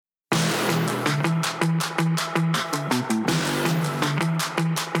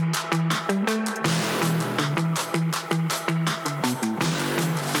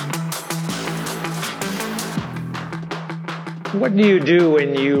What do you do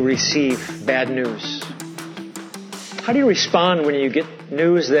when you receive bad news? How do you respond when you get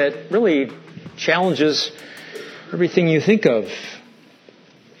news that really challenges everything you think of?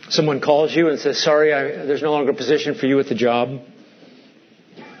 Someone calls you and says, sorry, there's no longer a position for you at the job.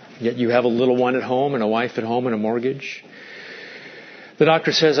 Yet you have a little one at home and a wife at home and a mortgage. The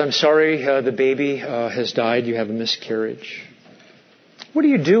doctor says, I'm sorry, the baby has died. You have a miscarriage. What do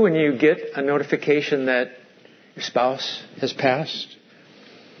you do when you get a notification that your spouse has passed?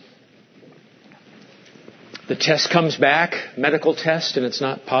 The test comes back, medical test, and it's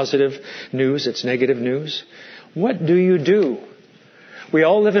not positive news, it's negative news. What do you do? We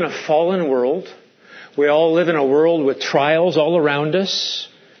all live in a fallen world. We all live in a world with trials all around us.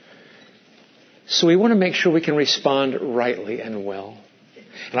 So we want to make sure we can respond rightly and well.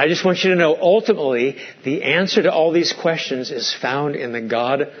 And I just want you to know, ultimately, the answer to all these questions is found in the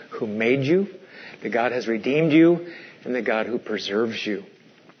God who made you, the God has redeemed you, and the God who preserves you.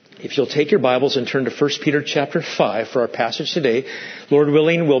 If you'll take your Bibles and turn to 1 Peter chapter 5 for our passage today, Lord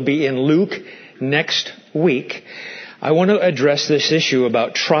willing, we'll be in Luke next week. I want to address this issue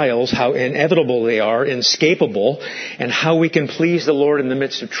about trials, how inevitable they are, inescapable, and how we can please the Lord in the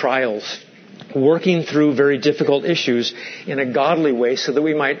midst of trials, working through very difficult issues in a godly way so that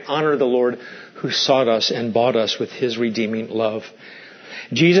we might honor the Lord who sought us and bought us with His redeeming love.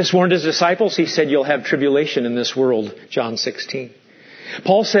 Jesus warned His disciples. He said, you'll have tribulation in this world, John 16.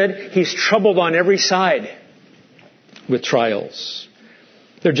 Paul said he's troubled on every side with trials.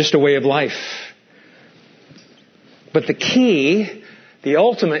 They're just a way of life. But the key, the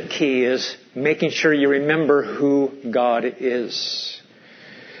ultimate key, is making sure you remember who God is.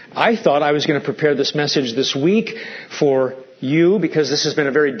 I thought I was going to prepare this message this week for you because this has been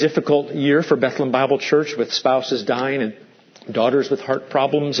a very difficult year for Bethlehem Bible Church with spouses dying and daughters with heart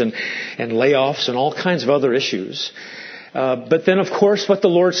problems and layoffs and all kinds of other issues. But then, of course, what the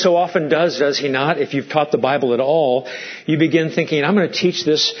Lord so often does He not? If you've taught the Bible at all, you begin thinking, I'm going to teach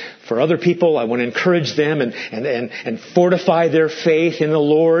this for other people. I want to encourage them and fortify their faith in the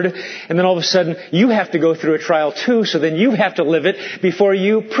Lord. And then all of a sudden, you have to go through a trial too, so then you have to live it before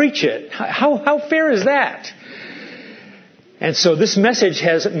you preach it. How fair is that? And so this message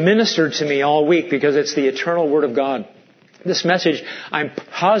has ministered to me all week because it's the eternal Word of God. This message, I'm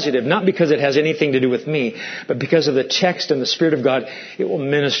positive, not because it has anything to do with me, but because of the text and the Spirit of God, it will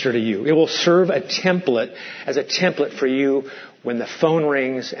minister to you. It will serve as a template for you when the phone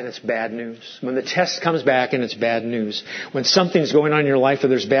rings and it's bad news. When the test comes back and it's bad news. When something's going on in your life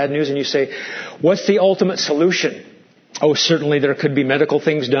and there's bad news and you say, what's the ultimate solution? Oh, certainly there could be medical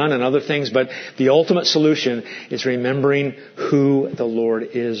things done and other things, but the ultimate solution is remembering who the Lord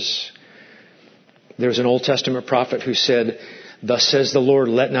is. There's an Old Testament prophet who said, thus says the Lord,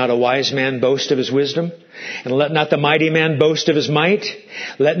 let not a wise man boast of his wisdom, and let not the mighty man boast of his might.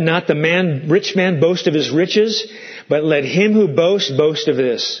 Let not the rich man boast of his riches, but let him who boasts boast of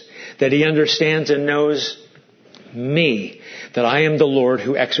this, that he understands and knows me, that I am the Lord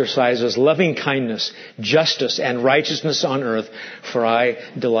who exercises loving kindness, justice, and righteousness on earth, for I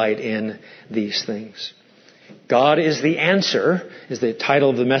delight in these things. God is the answer, is the title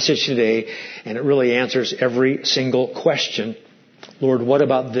of the message today, and it really answers every single question. Lord, what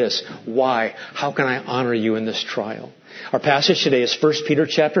about this? Why? How can I honor you in this trial? Our passage today is 1 Peter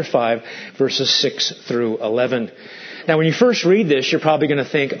chapter 5, verses 6 through 11. Now, when you first read this, you're probably going to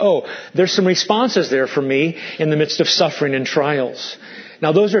think, oh, there's some responses there for me in the midst of suffering and trials.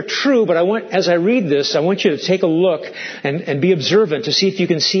 Now, those are true, but as I read this, I want you to take a look and be observant to see if you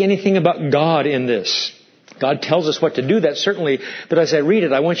can see anything about God in this. God tells us what to do, that certainly, but as I read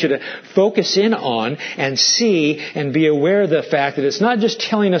it, I want you to focus in on and see and be aware of the fact that it's not just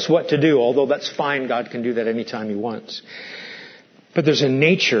telling us what to do, although that's fine, God can do that anytime He wants. But there's a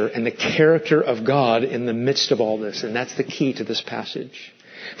nature and the character of God in the midst of all this, and that's the key to this passage.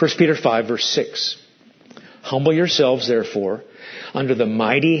 1 Peter 5, verse 6. Humble yourselves, therefore, under the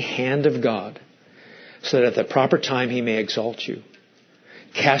mighty hand of God, so that at the proper time He may exalt you,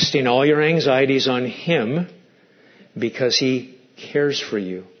 casting all your anxieties on Him because He cares for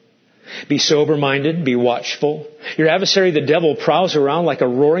you. Be sober-minded, be watchful. Your adversary, the devil, prowls around like a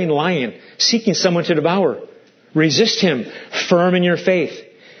roaring lion, seeking someone to devour. Resist him, firm in your faith,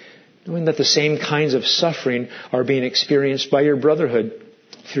 knowing that the same kinds of suffering are being experienced by your brotherhood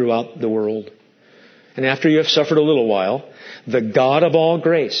throughout the world. And after you have suffered a little while, the God of all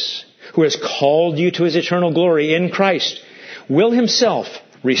grace, who has called you to His eternal glory in Christ, will Himself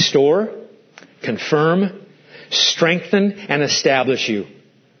restore, confirm, strengthen, and establish you.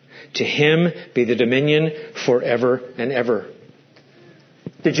 To Him be the dominion forever and ever.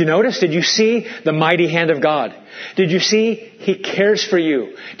 Did you notice? Did you see the mighty hand of God? Did you see He cares for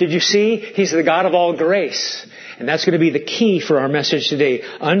you? Did you see He's the God of all grace? And that's going to be the key for our message today.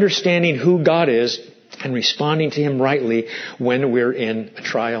 Understanding who God is and responding to Him rightly when we're in a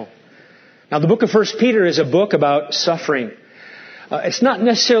trial. Now, the book of 1 Peter is a book about suffering. It's not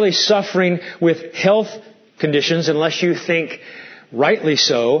necessarily suffering with health conditions, unless you think, rightly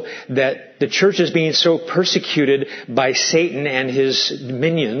so, that the church is being so persecuted by Satan and his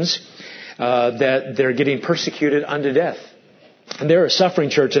minions that they're getting persecuted unto death. And they're a suffering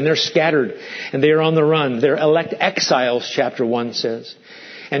church, and they're scattered, and they are on the run. They're elect exiles, chapter 1 says.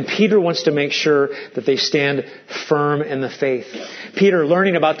 And Peter wants to make sure that they stand firm in the faith. Peter,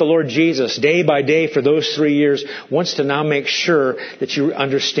 learning about the Lord Jesus day by day for those 3 years, wants to now make sure that you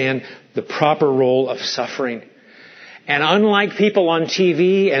understand the proper role of suffering. And unlike people on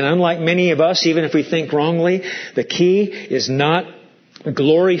TV, and unlike many of us, even if we think wrongly, the key is not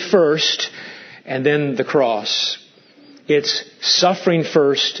glory first and then the cross. It's suffering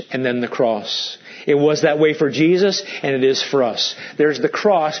first and then the cross. It was that way for Jesus, and it is for us. There's the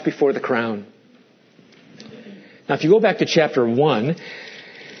cross before the crown. Now, if you go back to chapter 1,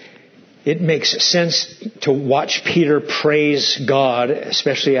 it makes sense to watch Peter praise God,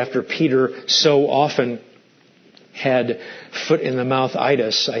 especially after Peter so often had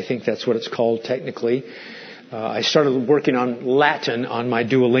foot-in-the-mouth-itis. I think that's what it's called technically. I started working on Latin on my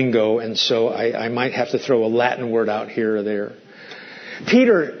Duolingo, and so I might have to throw a Latin word out here or there.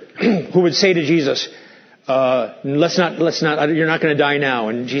 Peter, who would say to Jesus, let's not, you're not going to die now.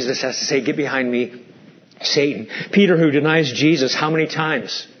 And Jesus has to say, get behind me, Satan. Peter, who denies Jesus how many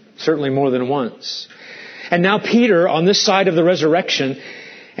times? Certainly more than once. And now Peter, on this side of the resurrection,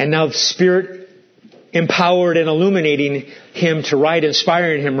 and now the Spirit empowered and illuminating him to write,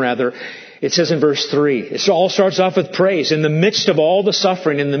 inspiring him rather, it says in verse 3, it all starts off with praise. In the midst of all the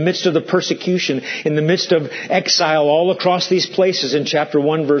suffering, in the midst of the persecution, in the midst of exile all across these places in chapter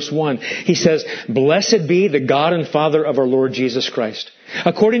 1, verse 1, he says, "Blessed be the God and Father of our Lord Jesus Christ.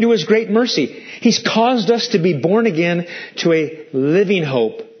 According to His great mercy, He's caused us to be born again to a living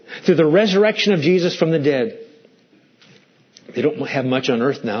hope through the resurrection of Jesus from the dead." They don't have much on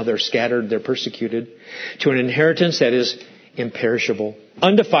earth now. They're scattered. They're persecuted. "To an inheritance that is imperishable,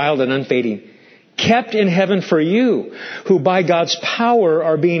 undefiled and unfading, kept in heaven for you, who by God's power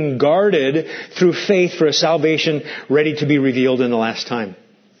are being guarded through faith for a salvation ready to be revealed in the last time.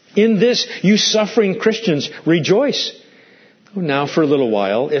 In this, you suffering Christians, rejoice. Now for a little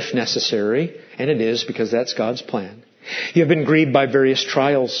while, if necessary, and it is because that's God's plan. You have been grieved by various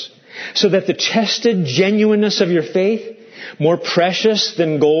trials, so that the tested genuineness of your faith, more precious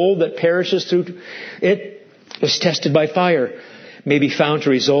than gold that perishes through it, is tested by fire, may be found to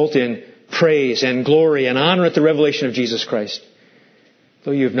result in praise and glory and honor at the revelation of Jesus Christ.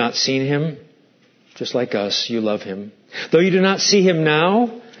 Though you have not seen Him, just like us, you love Him. Though you do not see Him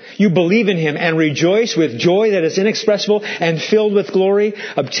now, you believe in Him and rejoice with joy that is inexpressible and filled with glory,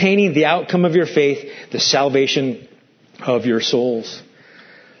 obtaining the outcome of your faith, the salvation of your souls.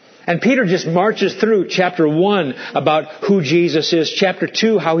 And Peter just marches through chapter 1 about who Jesus is. Chapter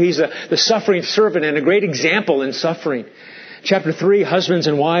 2, how He's the suffering servant and a great example in suffering. Chapter 3, husbands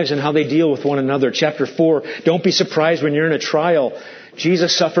and wives and how they deal with one another. Chapter 4, don't be surprised when you're in a trial.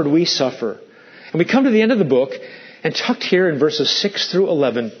 Jesus suffered, we suffer. And we come to the end of the book, and tucked here in verses 6 through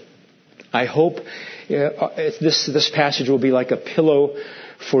 11, I hope this passage will be like a pillow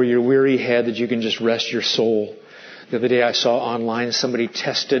for your weary head that you can just rest your soul. The other day I saw online somebody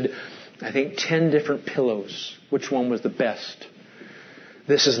tested, I think, 10 different pillows. Which one was the best?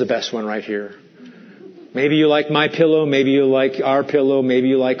 This is the best one right here. Maybe you like my pillow, maybe you like our pillow, maybe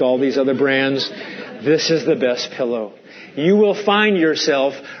you like all these other brands. This is the best pillow. You will find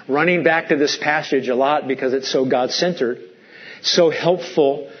yourself running back to this passage a lot because it's so God-centered, so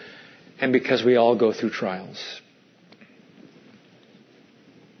helpful, and because we all go through trials.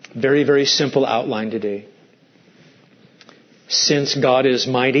 Very, very simple outline today. Since God is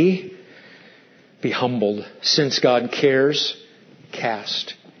mighty, be humbled. Since God cares,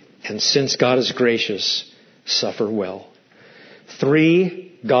 cast. And since God is gracious, suffer well.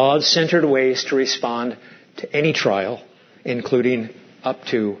 3 God-centered ways to respond to any trial, including up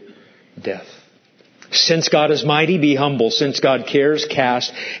to death. Since God is mighty, be humble. Since God cares,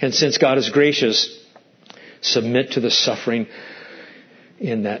 cast. And since God is gracious, submit to the suffering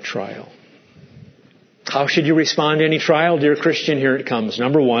in that trial. How should you respond to any trial? Dear Christian, here it comes.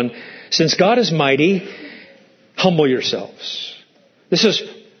 Number 1, since God is mighty, humble yourselves. This is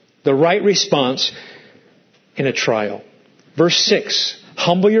the right response in a trial. Verse 6,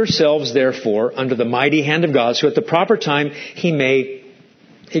 humble yourselves, therefore, under the mighty hand of God, so at the proper time He may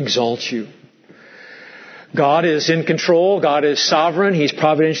exalt you. God is in control. God is sovereign. He's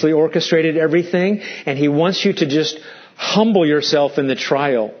providentially orchestrated everything. And He wants you to just humble yourself in the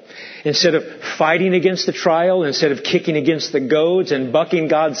trial. Instead of fighting against the trial, instead of kicking against the goads and bucking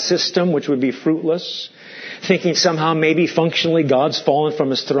God's system, which would be fruitless, thinking somehow maybe functionally God's fallen from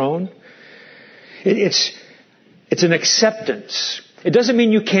His throne. It's an acceptance. It doesn't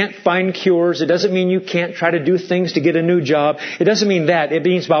mean you can't find cures. It doesn't mean you can't try to do things to get a new job. It doesn't mean that. It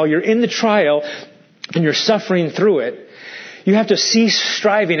means while you're in the trial and you're suffering through it, you have to cease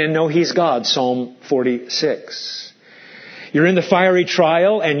striving and know He's God. Psalm 46. You're in the fiery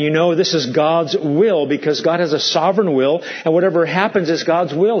trial and you know this is God's will because God has a sovereign will, and whatever happens is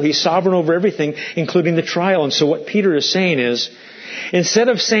God's will. He's sovereign over everything, including the trial. And so what Peter is saying is, instead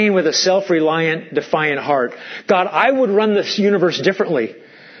of saying with a self-reliant, defiant heart, God, I would run this universe differently.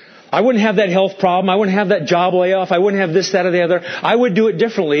 I wouldn't have that health problem. I wouldn't have that job layoff. I wouldn't have this, that, or the other. I would do it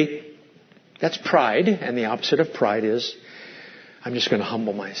differently. That's pride. And the opposite of pride is, I'm just going to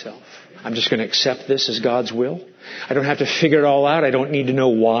humble myself. I'm just going to accept this as God's will. I don't have to figure it all out. I don't need to know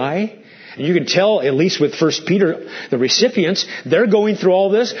why. And you can tell, at least with 1 Peter, the recipients, they're going through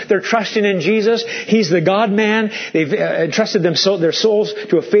all this. They're trusting in Jesus. He's the God-man. They've entrusted their souls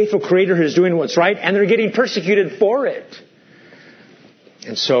to a faithful Creator who's doing what's right, and they're getting persecuted for it.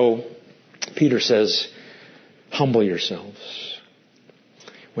 And so, Peter says, humble yourselves.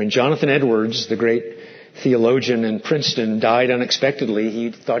 When Jonathan Edwards, the great theologian in Princeton, died unexpectedly,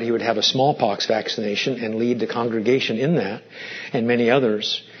 he thought he would have a smallpox vaccination and lead the congregation in that, and many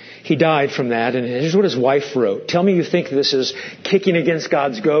others. He died from that, and here's what his wife wrote. Tell me you think this is kicking against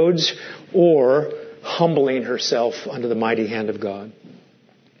God's goads or humbling herself under the mighty hand of God.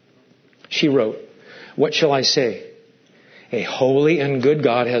 She wrote, what shall I say? A holy and good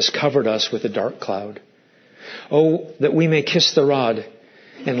God has covered us with a dark cloud. Oh, that we may kiss the rod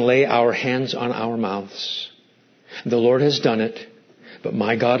and lay our hands on our mouths. The Lord has done it, but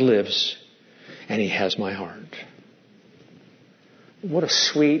my God lives, and He has my heart. What a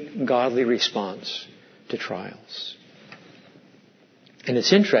sweet, godly response to trials. And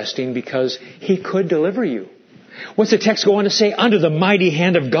it's interesting because He could deliver you. What's the text go on to say? Under the mighty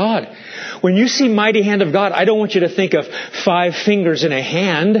hand of God. When you see mighty hand of God, I don't want you to think of 5 fingers in a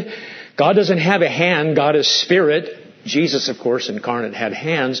hand. God doesn't have a hand. God is spirit. Jesus, of course, incarnate had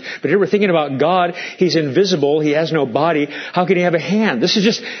hands. But here we're thinking about God. He's invisible. He has no body. How can He have a hand? This is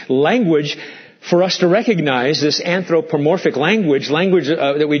just language for us to recognize, this anthropomorphic language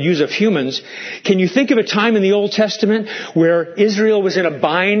that we'd use of humans. Can you think of a time in the Old Testament where Israel was in a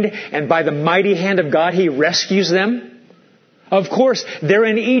bind and by the mighty hand of God He rescues them? Of course, they're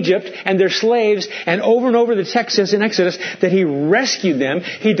in Egypt and they're slaves, and over the text says in Exodus that He rescued them.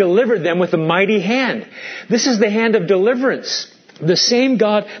 He delivered them with a mighty hand. This is the hand of deliverance. The same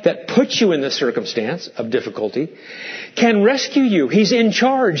God that puts you in the circumstance of difficulty can rescue you. He's in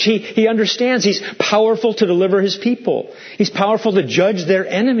charge. He understands. He's powerful to deliver His people. He's powerful to judge their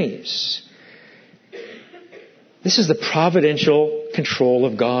enemies. This is the providential control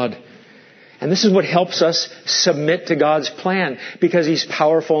of God. And this is what helps us submit to God's plan, because He's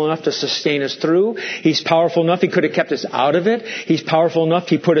powerful enough to sustain us through. He's powerful enough He could have kept us out of it. He's powerful enough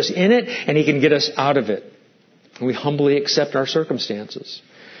He put us in it, and He can get us out of it. And we humbly accept our circumstances.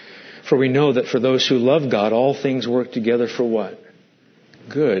 For we know that for those who love God, all things work together for what?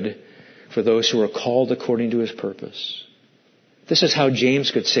 Good, for those who are called according to His purpose. This is how James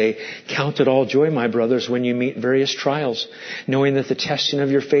could say, count it all joy, my brothers, when you meet various trials, knowing that the testing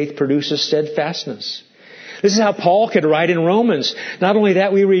of your faith produces steadfastness. This is how Paul could write in Romans. Not only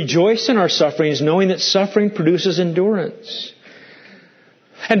that, we rejoice in our sufferings, knowing that suffering produces endurance.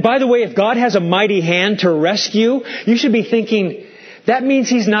 And by the way, if God has a mighty hand to rescue, you should be thinking, that means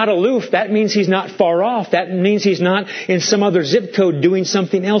He's not aloof. That means He's not far off. That means He's not in some other zip code doing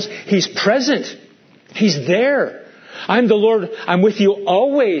something else. He's present. He's there. I'm the Lord. I'm with you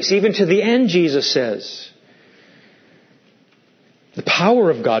always, even to the end, Jesus says. The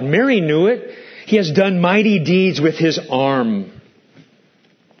power of God. Mary knew it. He has done mighty deeds with His arm.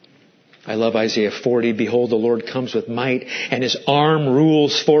 I love Isaiah 40. Behold, the Lord comes with might, and His arm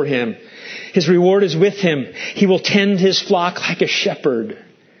rules for Him. His reward is with Him. He will tend His flock like a shepherd.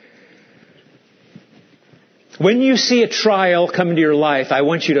 When you see a trial come into your life, I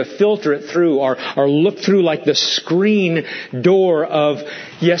want you to filter it through or look through like the screen door of,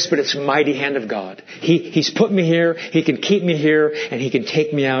 yes, but it's mighty hand of God. He's put me here. He can keep me here, and He can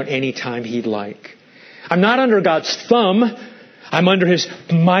take me out anytime He'd like. I'm not under God's thumb. I'm under His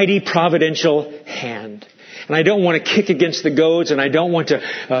mighty providential hand. And I don't want to kick against the goads, and I don't want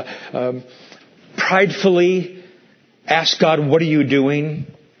to pridefully ask God, what are you doing?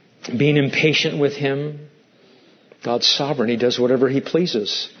 being impatient with Him. God's sovereign. He does whatever He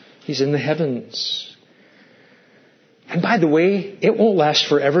pleases. He's in the heavens. And by the way, it won't last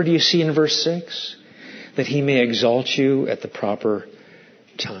forever. Do you see in verse 6? That He may exalt you at the proper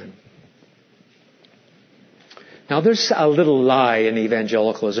time. Now there's a little lie in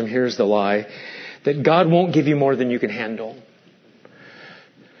evangelicalism. Here's the lie. That God won't give you more than you can handle.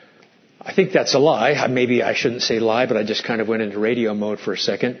 I think that's a lie. Maybe I shouldn't say lie, but I just kind of went into radio mode for a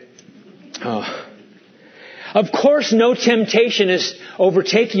second. Of course, no temptation is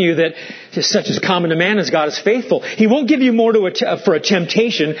overtaking you that is such as common to man as God is faithful. He won't give you more for a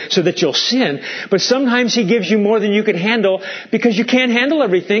temptation so that you'll sin. But sometimes He gives you more than you can handle because you can't handle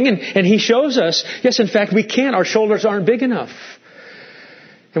everything. And He shows us, yes, in fact, we can't. Our shoulders aren't big enough.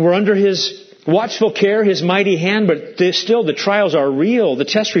 And we're under His watchful care, His mighty hand, but still the trials are real. The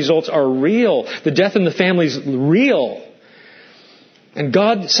test results are real. The death in the family is real. And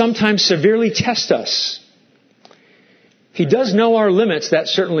God sometimes severely tests us. He does know our limits,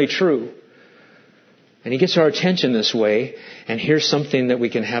 that's certainly true. And He gets our attention this way. And here's something that we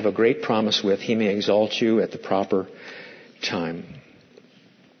can have a great promise with. He may exalt you at the proper time.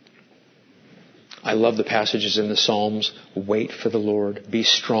 I love the passages in the Psalms. Wait for the Lord. Be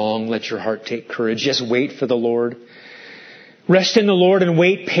strong. Let your heart take courage. Just wait for the Lord. Rest in the Lord and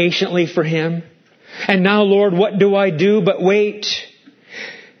wait patiently for Him. And now, Lord, what do I do but wait?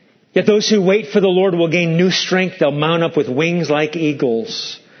 Yet those who wait for the Lord will gain new strength. They'll mount up with wings like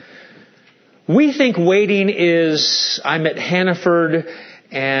eagles. We think waiting is, I'm at Hannaford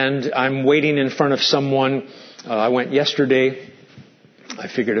and I'm waiting in front of someone. I went yesterday. I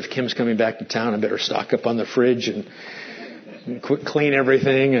figured if Kim's coming back to town, I better stock up on the fridge and clean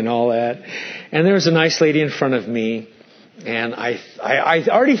everything and all that. And there was a nice lady in front of me. And I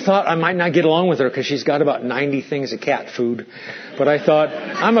already thought I might not get along with her because she's got about 90 things of cat food. But I thought,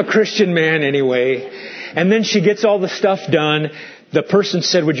 I'm a Christian man anyway. And then she gets all the stuff done. The person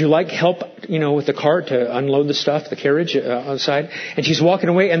said, would you like help, with the cart to unload the stuff, the carriage outside? And she's walking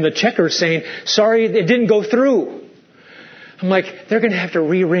away and the checker's saying, sorry, it didn't go through. I'm like, they're going to have to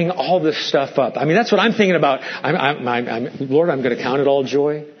re-ring all this stuff up. I mean, that's what I'm thinking about. Lord, I'm going to count it all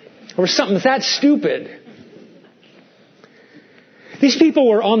joy. Or something that stupid. These people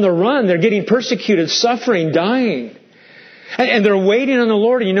were on the run. They're getting persecuted, suffering, dying. And they're waiting on the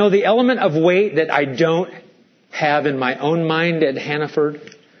Lord. And the element of wait that I don't have in my own mind at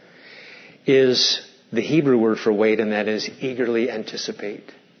Hannaford is the Hebrew word for wait, and that is eagerly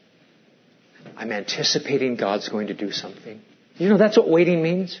anticipate. I'm anticipating God's going to do something. That's what waiting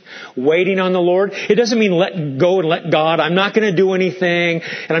means. Waiting on the Lord. It doesn't mean let go and let God. I'm not going to do anything,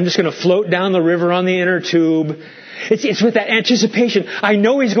 and I'm just going to float down the river on the inner tube. It's with that anticipation. I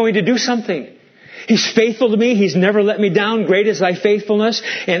know He's going to do something. He's faithful to me. He's never let me down. Great is Thy faithfulness.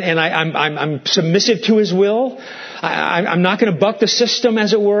 And I'm submissive to His will. I'm not going to buck the system,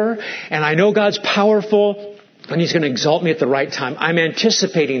 as it were. And I know God's powerful, and He's going to exalt me at the right time. I'm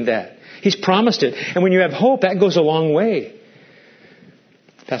anticipating that. He's promised it. And when you have hope, that goes a long way.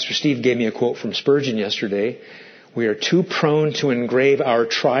 Pastor Steve gave me a quote from Spurgeon yesterday. We are too prone to engrave our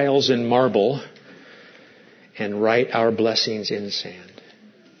trials in marble and write our blessings in sand.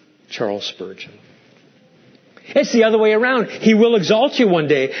 Charles Spurgeon. It's the other way around. He will exalt you one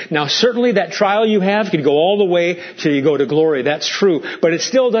day. Now, certainly that trial you have could go all the way till you go to glory. That's true. But it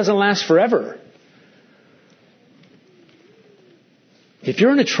still doesn't last forever. If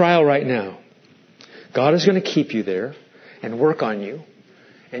you're in a trial right now, God is going to keep you there and work on you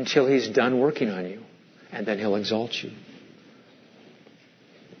until He's done working on you. And then He'll exalt you.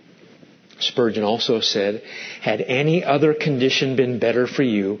 Spurgeon also said, had any other condition been better for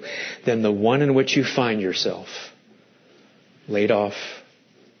you than the one in which you find yourself, laid off,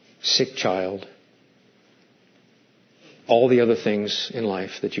 sick child, all the other things in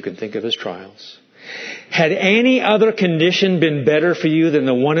life that you can think of as trials, had any other condition been better for you than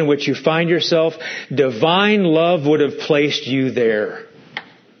the one in which you find yourself, divine love would have placed you there.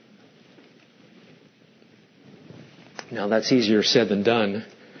 Now that's easier said than done.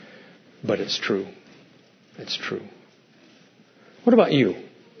 But it's true. It's true. What about you?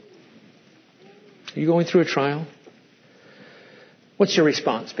 Are you going through a trial? What's your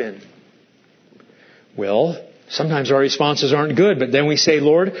response been? Well, sometimes our responses aren't good, but then we say,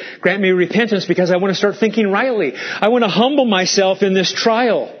 Lord, grant me repentance because I want to start thinking rightly. I want to humble myself in this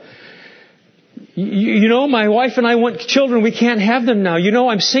trial. My wife and I want children. We can't have them now.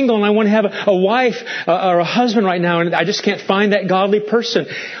 I'm single and I want to have a wife or a husband right now, and I just can't find that godly person.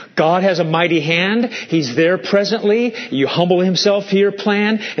 God has a mighty hand. He's there presently. You humble Himself to your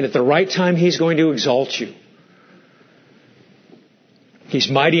plan, and at the right time, He's going to exalt you. He's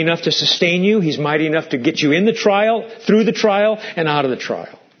mighty enough to sustain you. He's mighty enough to get you in the trial, through the trial, and out of the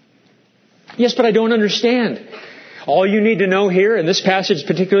trial. Yes, but I don't understand. All you need to know here, in this passage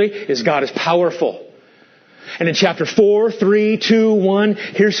particularly, is God is powerful. And in chapter 4, 3, 2, 1,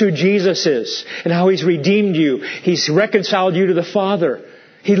 here's who Jesus is and how He's redeemed you. He's reconciled you to the Father.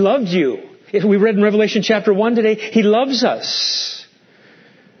 He loved you. If we read in Revelation chapter 1 today, He loves us.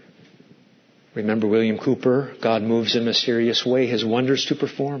 Remember William Cooper, God moves in a mysterious way, His wonders to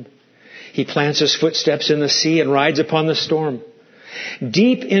perform. He plants His footsteps in the sea and rides upon the storm.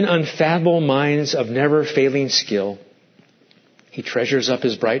 Deep in unfathomable minds of never failing skill, He treasures up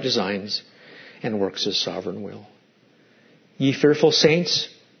His bright designs and works His sovereign will. Ye fearful saints,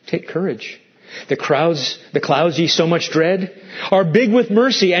 take courage. The clouds ye so much dread, are big with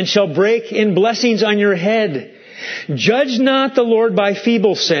mercy and shall break in blessings on your head. Judge not the Lord by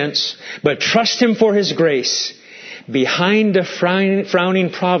feeble sense, but trust Him for His grace. Behind a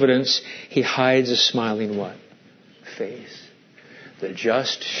frowning providence, He hides a smiling what? Faith. The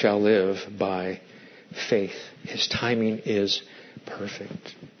just shall live by faith. His timing is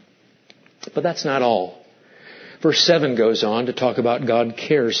perfect. But that's not all. Verse 7 goes on to talk about God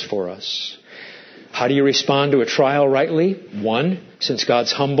cares for us. How do you respond to a trial rightly? 1, since God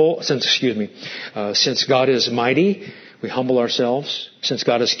is mighty, we humble ourselves. Since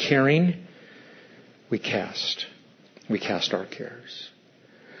God is caring, we cast our cares.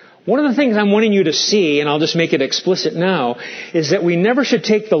 One of the things I'm wanting you to see, and I'll just make it explicit now, is that we never should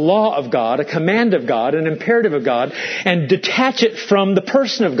take the law of God, a command of God, an imperative of God, and detach it from the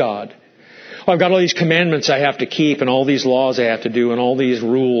person of God. Oh, I've got all these commandments I have to keep, and all these laws I have to do, and all these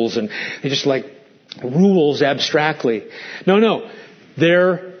rules, and they're just like rules abstractly. No.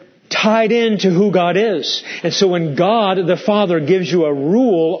 They're tied into who God is. And so when God, the Father, gives you a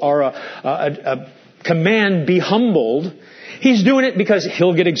rule or a command, be humbled, He's doing it because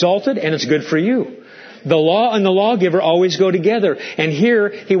He'll get exalted and it's good for you. The law and the lawgiver always go together. And here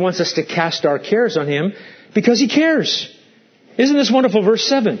He wants us to cast our cares on Him because He cares. Isn't this wonderful? Verse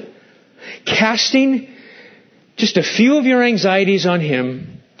 7. Casting just a few of your anxieties on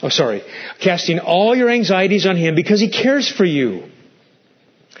Him. Casting all your anxieties on Him because He cares for you.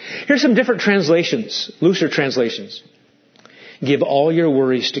 Here's some different translations, looser translations. Give all your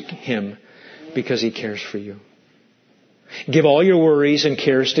worries to Him because He cares for you. Give all your worries and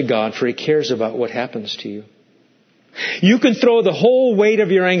cares to God, for He cares about what happens to you. You can throw the whole weight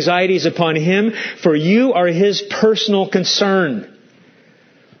of your anxieties upon Him, for you are His personal concern.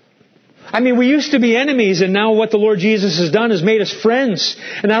 I mean, we used to be enemies, and now what the Lord Jesus has done is made us friends.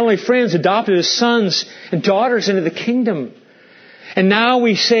 And not only friends, adopted as sons and daughters into the kingdom. And now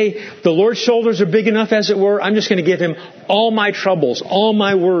we say, the Lord's shoulders are big enough, as it were. I'm just going to give Him all my troubles, all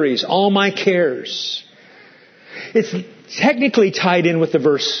my worries, all my cares. It's technically tied in with the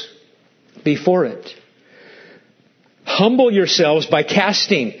verse before it. Humble yourselves by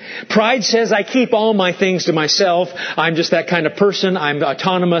casting. Pride says, I keep all my things to myself. I'm just that kind of person. I'm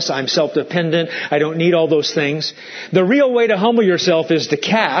autonomous. I'm self-dependent. I don't need all those things. The real way to humble yourself is to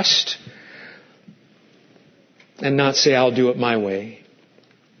cast and not say, I'll do it my way.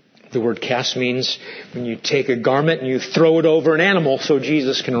 The word cast means when you take a garment and you throw it over an animal so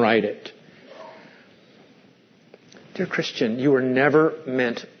Jesus can ride it. Dear Christian, you were never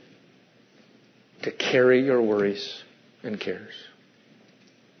meant to carry your worries and cares.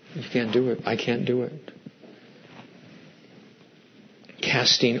 You can't do it. I can't do it.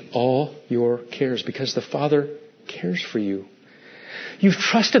 Casting all your cares because the Father cares for you. You've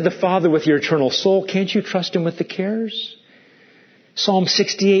trusted the Father with your eternal soul. Can't you trust Him with the cares? Psalm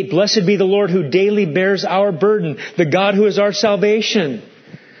 68, Blessed be the Lord who daily bears our burden, the God who is our salvation.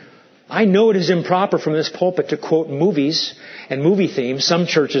 I know it is improper from this pulpit to quote movies and movie themes. Some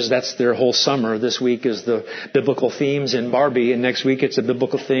churches, that's their whole summer. This week is the biblical themes in Barbie, and next week it's the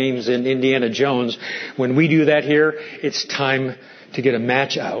biblical themes in Indiana Jones. When we do that here, it's time to get a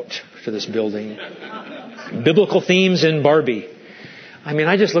match out for this building. Biblical themes in Barbie. I mean,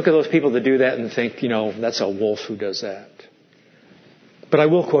 I just look at those people that do that and think, that's a wolf who does that. But I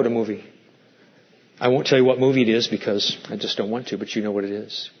will quote a movie. I won't tell you what movie it is because I just don't want to, but you know what it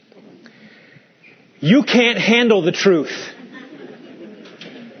is. You can't handle the truth.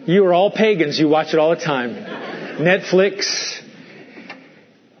 You are all pagans. You watch it all the time. Netflix.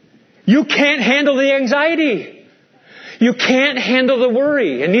 You can't handle the anxiety. You can't handle the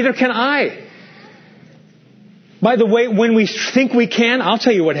worry, and neither can I. By the way, when we think we can, I'll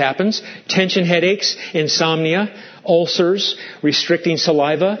tell you what happens. Tension headaches, insomnia, ulcers, restricting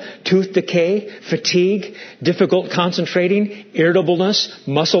saliva, tooth decay, fatigue, difficult concentrating, irritableness,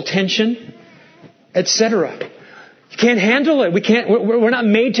 muscle tension, etc. You can't handle it. We're not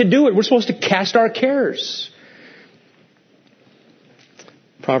made to do it. We're supposed to cast our cares.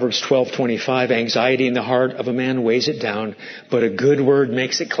 Proverbs 12:25, anxiety in the heart of a man weighs it down, but a good word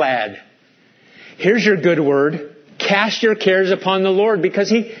makes it glad. Here's your good word. Cast your cares upon the Lord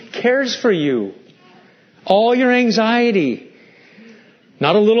because He cares for you. All your anxiety.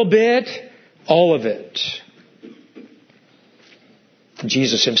 Not a little bit, all of it.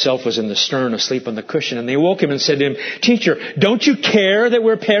 Jesus Himself was in the stern, asleep on the cushion, and they woke Him and said to Him, Teacher, don't you care that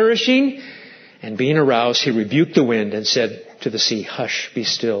we're perishing? And being aroused, He rebuked the wind and said to the sea, hush, be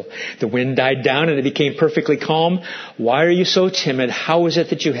still. The wind died down and it became perfectly calm. Why are you so timid? How is it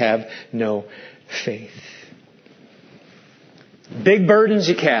that you have no faith? Big burdens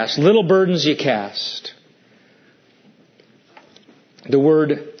you cast, little burdens you cast. The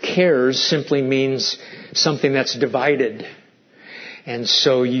word cares simply means something that's divided. And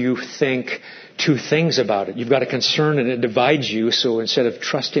so you think two things about it. You've got a concern and it divides you. So instead of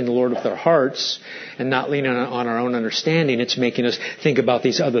trusting the Lord with our hearts and not leaning on our own understanding, it's making us think about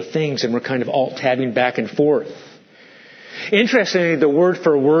these other things, and we're kind of alt-tabbing back and forth. Interestingly, the word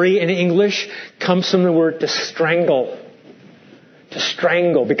for worry in English comes from the word to strangle. To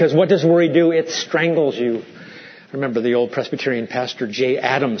strangle. Because what does worry do? It strangles you. I remember the old Presbyterian pastor J.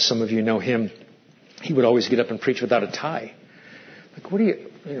 Adams. Some of you know him. He would always get up and preach without a tie. Like, what do you,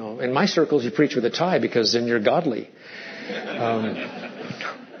 in my circles you preach with a tie because then you're godly.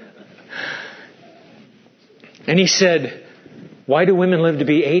 And he said, why do women live to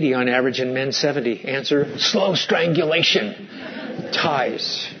be 80 on average and men 70? Answer, slow strangulation.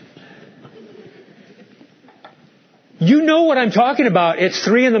 Ties. You know what I'm talking about. It's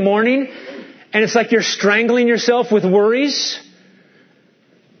 3 a.m. and it's like you're strangling yourself with worries.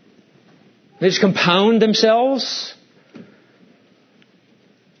 They just compound themselves.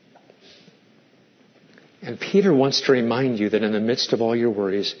 And Peter wants to remind you that in the midst of all your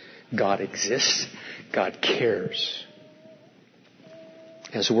worries, God exists. God cares.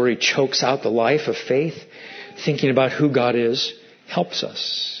 As worry chokes out the life of faith, thinking about who God is helps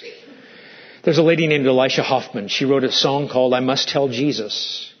us. There's a lady named Elisha Hoffman. She wrote a song called I Must Tell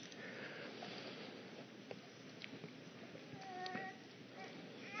Jesus.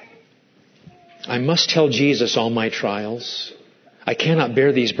 I must tell Jesus all my trials. I cannot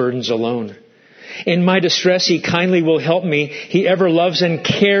bear these burdens alone. In my distress, He kindly will help me. He ever loves and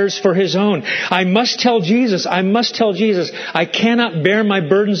cares for His own. I must tell Jesus. I must tell Jesus. I cannot bear my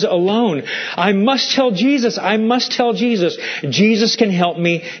burdens alone. I must tell Jesus. I must tell Jesus. Jesus can help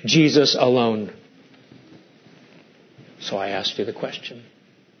me. Jesus alone. So I asked you the question.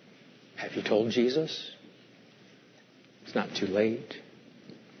 Have you told Jesus? It's not too late.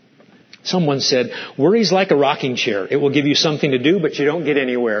 Someone said, worry's like a rocking chair. It will give you something to do, but you don't get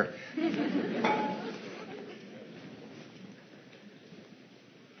anywhere.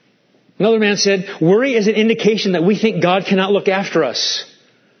 Another man said, worry is an indication that we think God cannot look after us.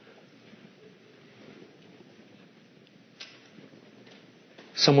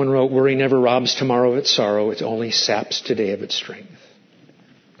 Someone wrote, worry never robs tomorrow of its sorrow. It only saps today of its strength.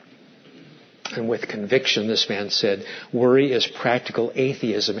 And with conviction, this man said, worry is practical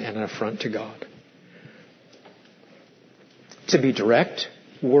atheism and an affront to God. To be direct,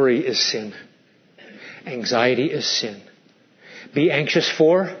 worry is sin. Anxiety is sin. Be anxious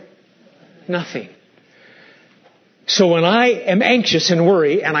for nothing. So when I am anxious and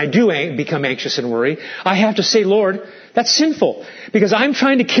worry, and I do become anxious and worry, I have to say, Lord, that's sinful. Because I'm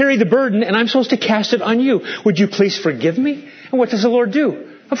trying to carry the burden and I'm supposed to cast it on you. Would you please forgive me? And what does the Lord do?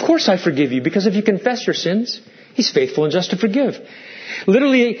 Of course I forgive you, because if you confess your sins, He's faithful and just to forgive.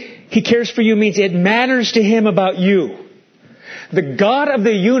 Literally, He cares for you means it matters to Him about you. The God of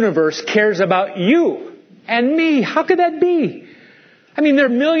the universe cares about you and me. How could that be? I mean, there are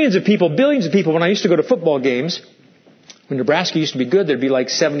millions of people, billions of people. When I used to go to football games, when Nebraska used to be good, there'd be like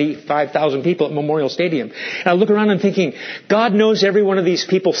 75,000 people at Memorial Stadium. And I look around and I'm thinking, God knows every one of these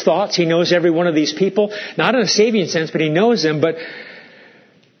people's thoughts. He knows every one of these people. Not in a saving sense, but He knows them. But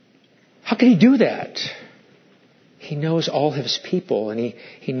how can He do that? He knows all His people, and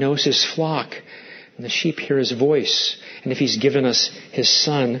He knows His flock. And the sheep hear His voice. And if He's given us His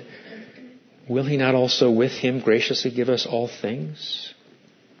Son, will He not also with Him graciously give us all things?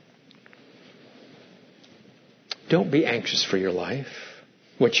 Don't be anxious for your life,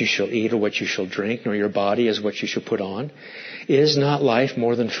 what you shall eat or what you shall drink, nor your body as what you shall put on. Is not life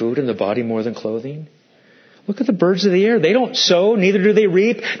more than food and the body more than clothing? Look at the birds of the air. They don't sow, neither do they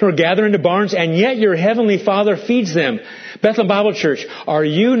reap, nor gather into barns, and yet your heavenly Father feeds them. Bethlehem Bible Church, are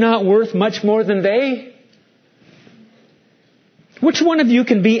you not worth much more than they? Which one of you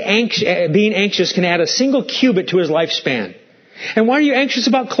can being anxious can add a single cubit to his lifespan? And why are you anxious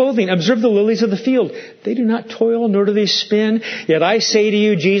about clothing? Observe the lilies of the field. They do not toil, nor do they spin. Yet I say to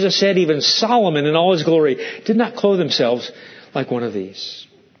you, Jesus said, even Solomon in all his glory did not clothe himself like one of these.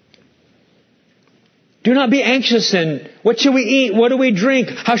 Do not be anxious then. What should we eat? What do we drink?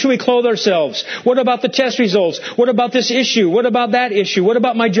 How should we clothe ourselves? What about the test results? What about this issue? What about that issue? What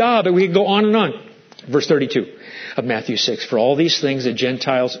about my job? And we can go on and on. Verse 32 of Matthew 6. For all these things the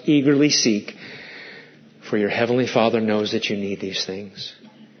Gentiles eagerly seek, for your heavenly Father knows that you need these things.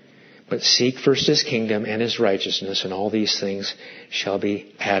 But seek first his kingdom and his righteousness, and all these things shall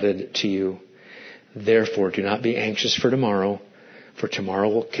be added to you. Therefore, do not be anxious for tomorrow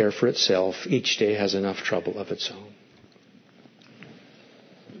will care for itself. Each day has enough trouble of its own.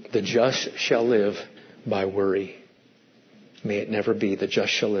 The just shall live by worry. May it never be. The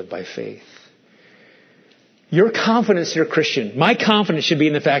just shall live by faith. Your confidence, dear Christian, my confidence should be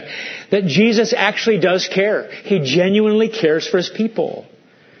in the fact that Jesus actually does care. He genuinely cares for his people.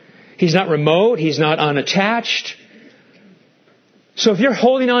 He's not remote. He's not unattached. So if you're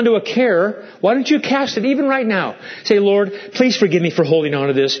holding on to a care, why don't you cast it even right now? Say, Lord, please forgive me for holding on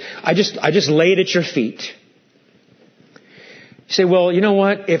to this. I just lay it at your feet. You say, well, you know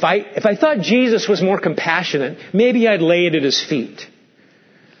what? If I thought Jesus was more compassionate, maybe I'd lay it at his feet.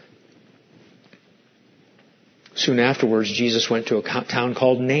 Soon afterwards, Jesus went to a town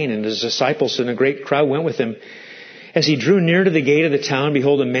called Nain, and his disciples and a great crowd went with him. As he drew near to the gate of the town,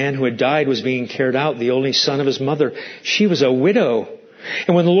 behold, a man who had died was being carried out, the only son of his mother. She was a widow.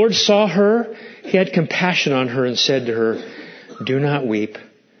 And when the Lord saw her, he had compassion on her and said to her, do not weep.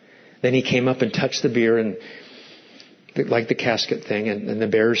 Then he came up and touched the bier, and like the casket thing, and the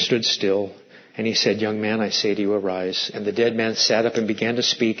bearer stood still. And he said, young man, I say to you, arise. And the dead man sat up and began to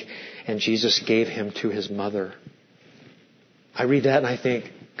speak, and Jesus gave him to his mother. I read that and I think,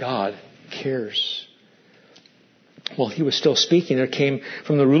 God cares. While he was still speaking, there came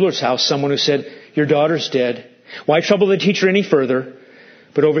from the ruler's house someone who said, your daughter's dead. Why trouble the teacher any further?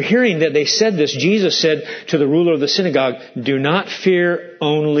 But overhearing that they said this, Jesus said to the ruler of the synagogue, do not fear,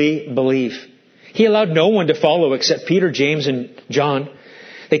 only believe. He allowed no one to follow except Peter, James, and John.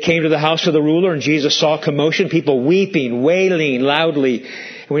 They came to the house of the ruler, and Jesus saw commotion, people weeping, wailing loudly.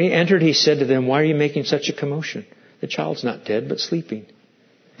 And when he entered, he said to them, why are you making such a commotion? The child's not dead, but sleeping.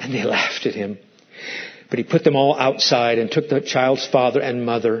 And they laughed at him. But he put them all outside and took the child's father and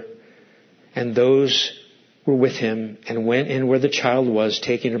mother and those were with him and went in where the child was,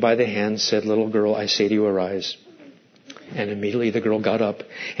 taking her by the hand, said, little girl, I say to you, arise. And immediately the girl got up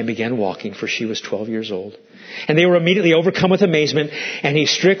and began walking, for she was 12 years old. And they were immediately overcome with amazement, and he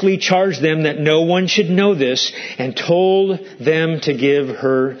strictly charged them that no one should know this, and told them to give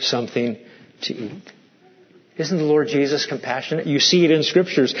her something to eat. Isn't the Lord Jesus compassionate? You see it in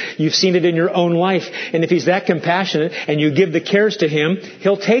Scriptures. You've seen it in your own life. And if he's that compassionate and you give the cares to him,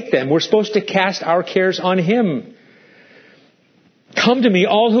 he'll take them. We're supposed to cast our cares on him. Come to me,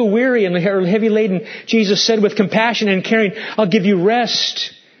 all who weary and are heavy laden, Jesus said with compassion and caring, I'll give you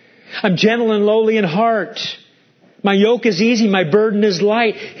rest. I'm gentle and lowly in heart. My yoke is easy, my burden is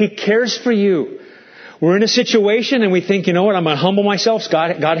light. He cares for you. We're in a situation and we think, you know what, I'm going to humble myself.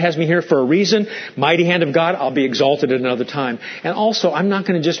 God has me here for a reason. Mighty hand of God, I'll be exalted at another time. And also, I'm not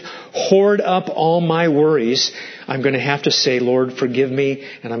going to just hoard up all my worries. I'm going to have to say, Lord, forgive me,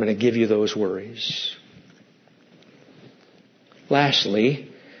 and I'm going to give you those worries.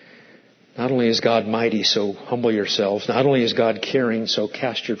 Lastly, not only is God mighty, so humble yourselves. Not only is God caring, so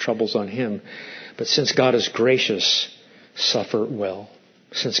cast your troubles on him. But since God is gracious, suffer well.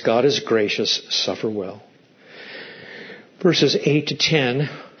 Since God is gracious, suffer well. Verses 8 to 10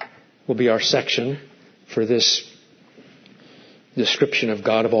 will be our section for this description of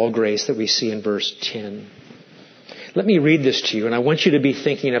God of all grace that we see in verse 10. Let me read this to you, and I want you to be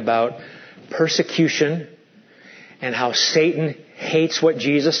thinking about persecution and how Satan hates what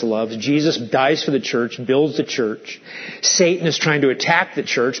Jesus loves. Jesus dies for the church, builds the church. Satan is trying to attack the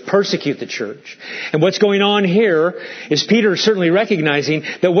church, persecute the church. And what's going on here is Peter is certainly recognizing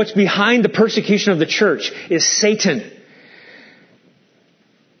that what's behind the persecution of the church is Satan.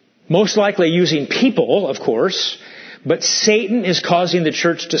 Most likely using people, of course, but Satan is causing the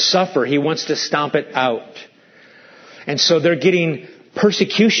church to suffer. He wants to stomp it out. And so they're getting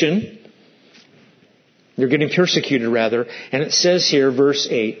persecution. They're getting persecuted, rather. And it says here, verse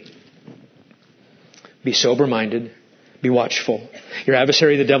 8, be sober-minded, be watchful. Your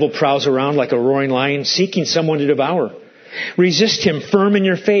adversary, the devil, prowls around like a roaring lion, seeking someone to devour. Resist him, firm in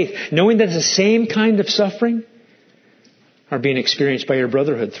your faith, knowing that the same kind of suffering are being experienced by your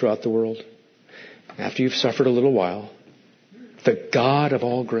brotherhood throughout the world. After you've suffered a little while, The God of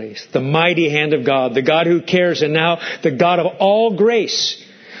all grace, the mighty hand of God, the God who cares, and now the God of all grace,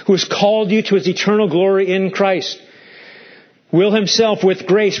 who has called you to His eternal glory in Christ, will Himself with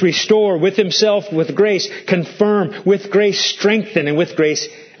grace restore, with Himself with grace confirm, with grace strengthen, and with grace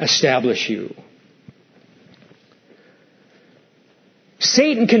establish you.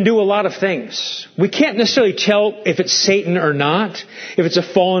 Satan can do a lot of things. We can't necessarily tell if it's Satan or not, if it's a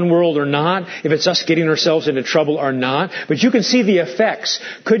fallen world or not, if it's us getting ourselves into trouble or not. But you can see the effects.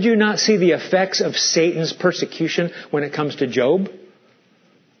 Could you not see the effects of Satan's persecution when it comes to Job?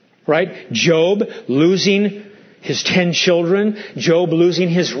 Right? Job losing his 10 children, Job losing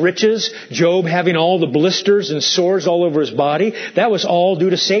his riches, Job having all the blisters and sores all over his body. That was all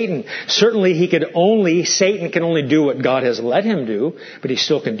due to Satan. Certainly Satan can only do what God has let him do, but he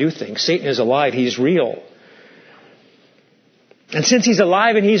still can do things. Satan is alive. He's real. And since he's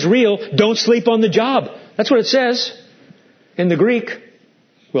alive and he's real, don't sleep on the job. That's what it says in the Greek.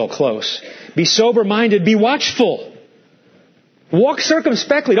 Well, close. Be sober-minded. Be watchful. Walk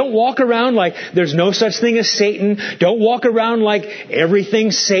circumspectly. Don't walk around like there's no such thing as Satan. Don't walk around like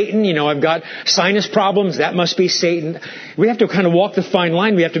everything's Satan. You know, I've got sinus problems. That must be Satan. We have to kind of walk the fine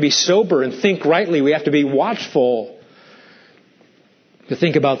line. We have to be sober and think rightly. We have to be watchful to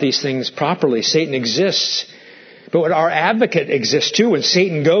think about these things properly. Satan exists. But our advocate exists too. When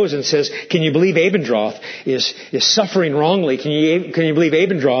Satan goes and says, can you believe Abendroth is suffering wrongly? Can you believe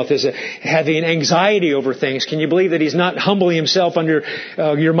Abendroth is having anxiety over things? Can you believe that he's not humbling himself under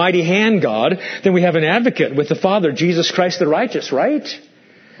your mighty hand, God? Then we have an advocate with the Father, Jesus Christ the righteous, right?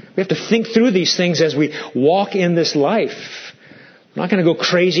 We have to think through these things as we walk in this life. I'm not going to go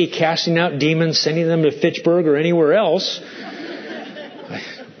crazy casting out demons, sending them to Fitchburg or anywhere else.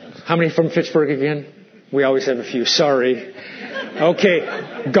 How many from Fitchburg again? We always have a few. Sorry.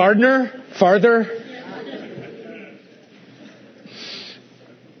 Okay. Gardner, farther.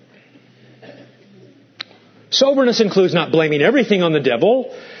 Soberness includes not blaming everything on the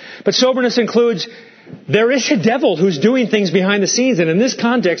devil, but soberness includes there is a devil who's doing things behind the scenes. And in this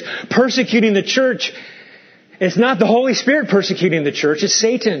context, persecuting the church, it's not the Holy Spirit persecuting the church, it's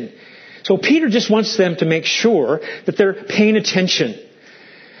Satan. So Peter just wants them to make sure that they're paying attention.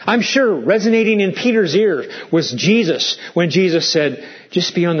 I'm sure resonating in Peter's ear was Jesus when Jesus said,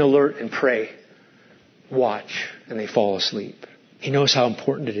 just be on the alert and pray. Watch. And they fall asleep. He knows how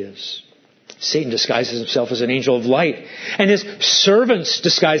important it is. Satan disguises himself as an angel of light. And his servants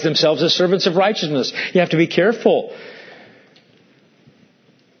disguise themselves as servants of righteousness. You have to be careful.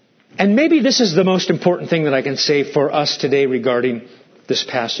 And maybe this is the most important thing that I can say for us today regarding this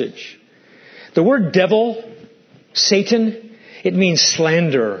passage. The word devil, Satan, it means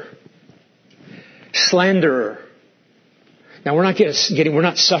slanderer. Slanderer. Now we're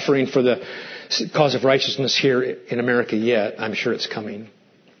not suffering for the cause of righteousness here in America yet. I'm sure it's coming.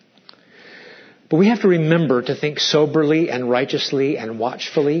 But we have to remember to think soberly and righteously and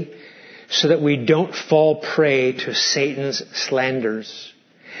watchfully so that we don't fall prey to Satan's slanders.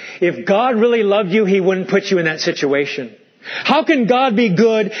 If God really loved you, He wouldn't put you in that situation. How can God be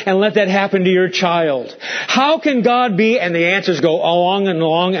good and let that happen to your child? How can God be, and the answers go along and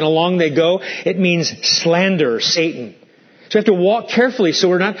along and along they go. It means slander, Satan. So we have to walk carefully so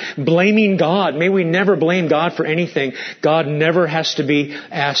we're not blaming God. May we never blame God for anything. God never has to be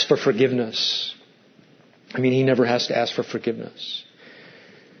asked for forgiveness. He never has to ask for forgiveness.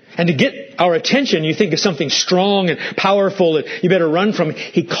 And to get our attention, you think of something strong and powerful that you better run from.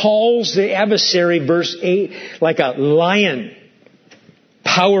 He calls the adversary, verse 8, like a lion.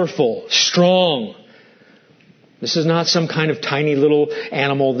 Powerful, strong. This is not some kind of tiny little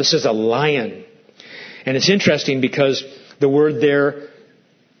animal. This is a lion. And it's interesting because the word there,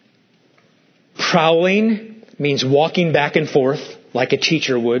 prowling, means walking back and forth like a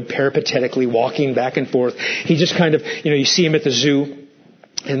teacher would, peripatetically walking back and forth. He just kind of, you see him at the zoo.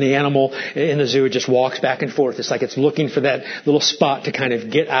 And the animal in the zoo just walks back and forth. It's like it's looking for that little spot to kind of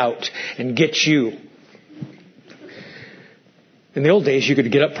get out and get you. In the old days, you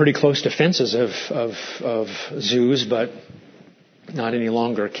could get up pretty close to fences of zoos, but not any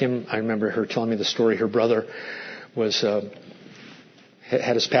longer. Kim, I remember her telling me the story. Her brother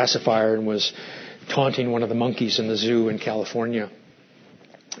had his pacifier and was taunting one of the monkeys in the zoo in California.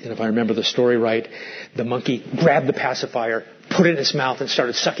 And if I remember the story right, the monkey grabbed the pacifier, put it in its mouth, and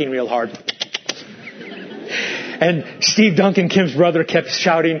started sucking real hard. And Steve Duncan, Kim's brother, kept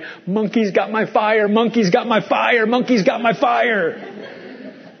shouting, "Monkey's got my fire! Monkey's got my fire! Monkey's got my fire!"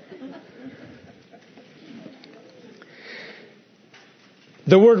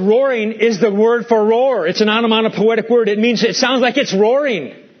 The word roaring is the word for roar. It's an onomatopoetic word. It sounds like it's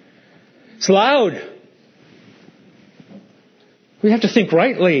roaring. It's loud. We have to think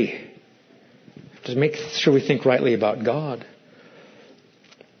rightly. To make sure we think rightly about God.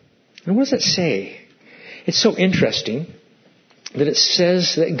 And what does it say? It's so interesting that it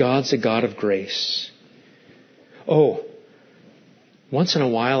says that God's a God of grace. Oh, once in a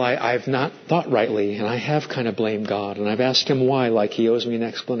while I've not thought rightly, and I have kind of blamed God, and I've asked Him why, like He owes me an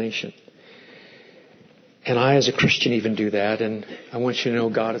explanation. And I, as a Christian, even do that, and I want you to know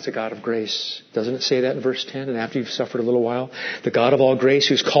God is a God of grace. Doesn't it say that in verse 10? And after you've suffered a little while, the God of all grace,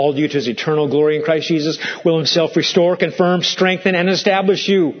 who's called you to His eternal glory in Christ Jesus, will Himself restore, confirm, strengthen, and establish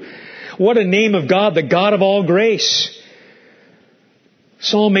you. What a name of God, the God of all grace.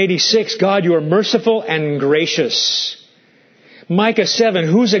 Psalm 86, God, you are merciful and gracious. Micah 7,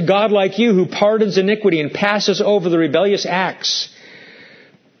 who's a God like you who pardons iniquity and passes over the rebellious acts?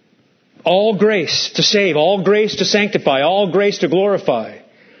 All grace to save, all grace to sanctify, all grace to glorify.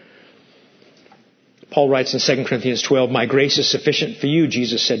 Paul writes in 2 Corinthians 12, my grace is sufficient for you,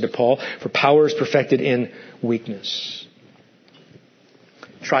 Jesus said to Paul, for power is perfected in weakness.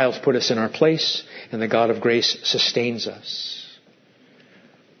 Trials put us in our place, and the God of grace sustains us.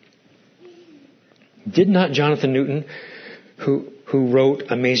 Did not Jonathan Newton, who wrote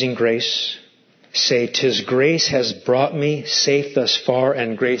Amazing Grace, say, 'tis grace has brought me safe thus far,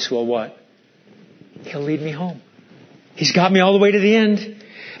 and grace will what? He'll lead me home. He's got me all the way to the end.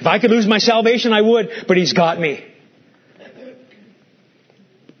 If I could lose my salvation, I would, but He's got me.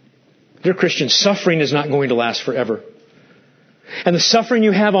 Dear Christians, suffering is not going to last forever. And the suffering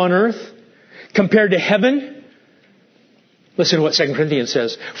you have on earth, compared to heaven, listen to what 2 Corinthians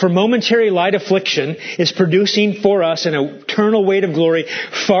says. For momentary light affliction is producing for us an eternal weight of glory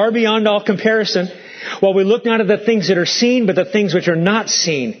far beyond all comparison, while we look not at the things that are seen, but the things which are not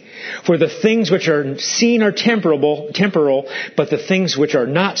seen. For the things which are seen are temporal, but the things which are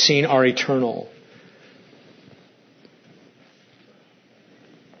not seen are eternal.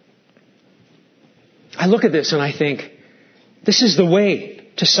 I look at this and I think, this is the way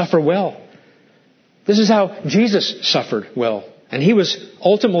to suffer well. This is how Jesus suffered well. And He was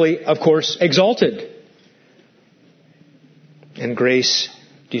ultimately, of course, exalted. And grace,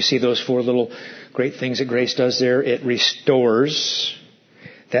 do you see those 4 little great things that grace does there? It restores.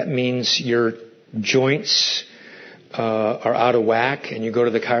 That means your joints are out of whack, and you go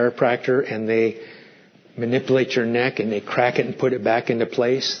to the chiropractor and they manipulate your neck and they crack it and put it back into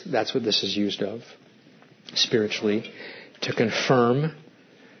place. That's what this is used of spiritually. To confirm.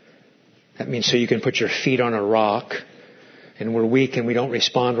 That means so you can put your feet on a rock. And we're weak and we don't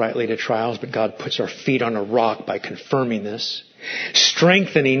respond rightly to trials, but God puts our feet on a rock by confirming this.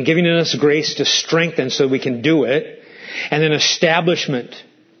 Strengthening, giving us grace to strengthen so we can do it. And then establishment.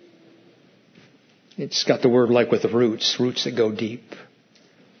 It's got the word like with the roots that go deep.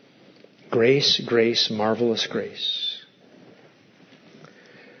 Grace, grace, marvelous grace.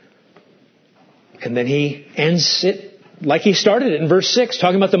 And then He ends it like He started it in verse 6,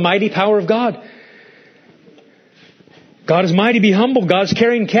 talking about the mighty power of God. God is mighty, be humble. God's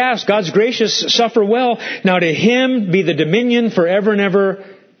carrying cast. God's gracious, suffer well. Now to Him be the dominion forever and ever.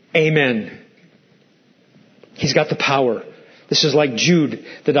 Amen. He's got the power. This is like Jude,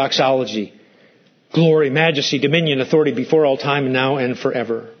 the doxology. Glory, majesty, dominion, authority before all time, and now and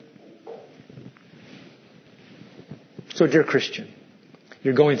forever. So, dear Christian,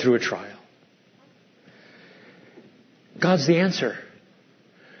 you're going through a trial. God's the answer.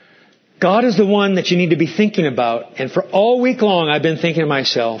 God is the one that you need to be thinking about. And for all week long, I've been thinking to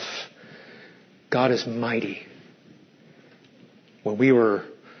myself, God is mighty. When we were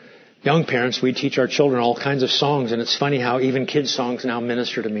young parents, we'd teach our children all kinds of songs. And it's funny how even kids' songs now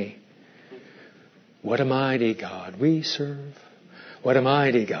minister to me. What a mighty God we serve. What a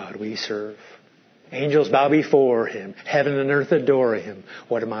mighty God we serve. Angels bow before Him. Heaven and earth adore Him.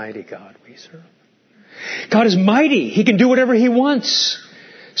 What a mighty God we serve. God is mighty. He can do whatever He wants.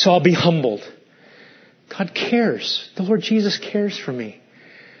 So I'll be humbled. God cares. The Lord Jesus cares for me.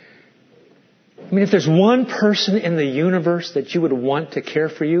 I mean, if there's one person in the universe that you would want to care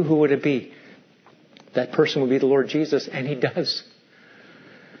for you, who would it be? That person would be the Lord Jesus, and He does.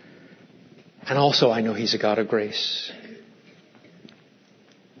 And also, I know He's a God of grace.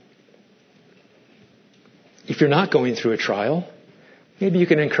 If you're not going through a trial, maybe you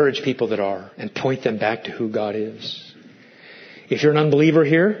can encourage people that are and point them back to who God is. If you're an unbeliever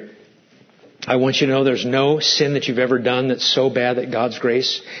here, I want you to know there's no sin that you've ever done that's so bad that God's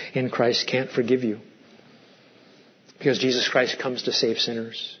grace in Christ can't forgive you. Because Jesus Christ comes to save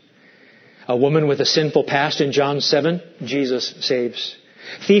sinners. A woman with a sinful past in John 7, Jesus saves.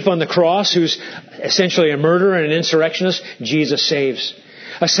 Thief on the cross who's essentially a murderer and an insurrectionist, Jesus saves.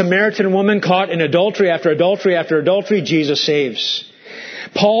 A Samaritan woman caught in adultery after adultery after adultery, Jesus saves.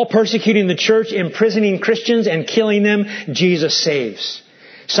 Paul persecuting the church, imprisoning Christians and killing them, Jesus saves.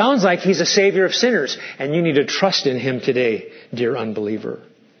 Sounds like He's a Savior of sinners, and you need to trust in Him today, dear unbeliever.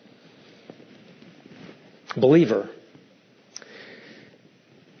 Believer,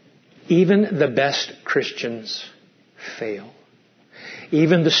 even the best Christians fail.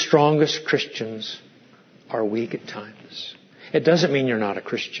 Even the strongest Christians are weak at times. It doesn't mean you're not a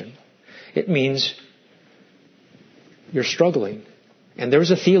Christian. It means you're struggling. And there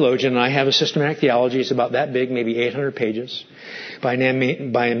was a theologian, and I have a systematic theology, it's about that big, maybe 800 pages, by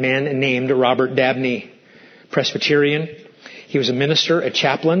a man named Robert Dabney, Presbyterian. He was a minister, a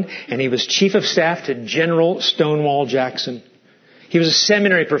chaplain, and he was chief of staff to General Stonewall Jackson. He was a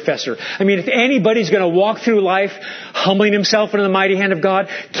seminary professor. I mean, if anybody's going to walk through life humbling himself under the mighty hand of God,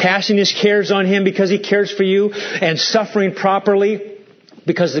 casting his cares on Him because He cares for you, and suffering properly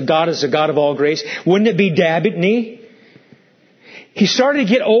because God is the God of all grace, wouldn't it be Dabney? He started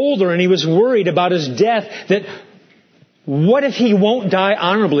to get older and he was worried about his death, that what if he won't die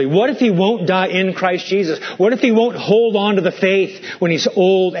honorably? What if he won't die in Christ Jesus? What if he won't hold on to the faith when he's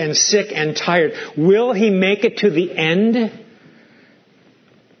old and sick and tired? Will he make it to the end?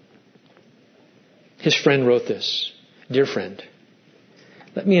 His friend wrote this. Dear friend,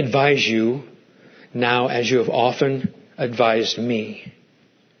 let me advise you now as you have often advised me.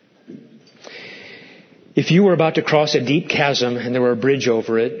 If you were about to cross a deep chasm and there were a bridge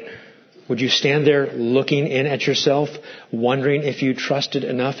over it, would you stand there looking in at yourself, wondering if you trusted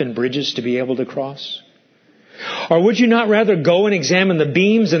enough in bridges to be able to cross? Or would you not rather go and examine the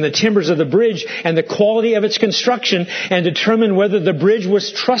beams and the timbers of the bridge and the quality of its construction and determine whether the bridge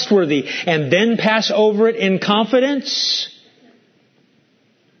was trustworthy and then pass over it in confidence?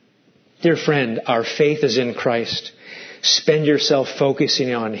 Dear friend, our faith is in Christ. Spend yourself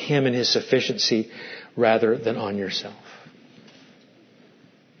focusing on Him and His sufficiency rather than on yourself.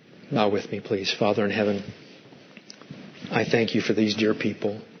 Bow with me, please. Father in heaven, I thank You for these dear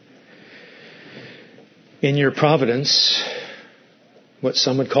people. In Your providence, what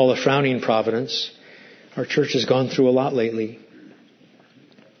some would call a frowning providence, our church has gone through a lot lately.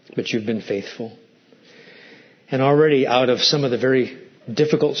 But You've been faithful. And already out of some of the very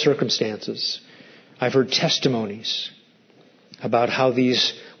difficult circumstances, I've heard testimonies about how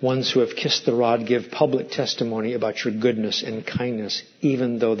these ones who have kissed the rod give public testimony about Your goodness and kindness,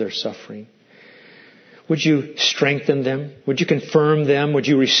 even though they're suffering. Would You strengthen them? Would You confirm them? Would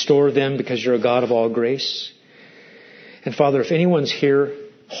You restore them, because You're a God of all grace? And Father, if anyone's here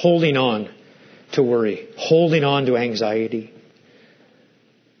holding on to worry, holding on to anxiety,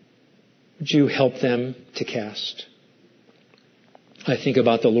 would You help them to cast? I think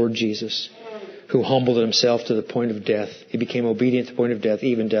about the Lord Jesus, who humbled Himself to the point of death. He became obedient to the point of death,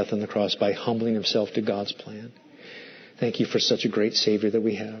 even death on the cross, by humbling Himself to God's plan. Thank You for such a great Savior that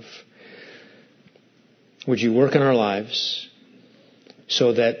we have. Would You work in our lives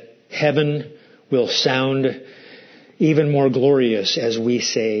so that heaven will sound even more glorious as we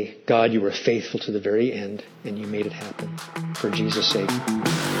say, God, You were faithful to the very end, and You made it happen. For Jesus' sake.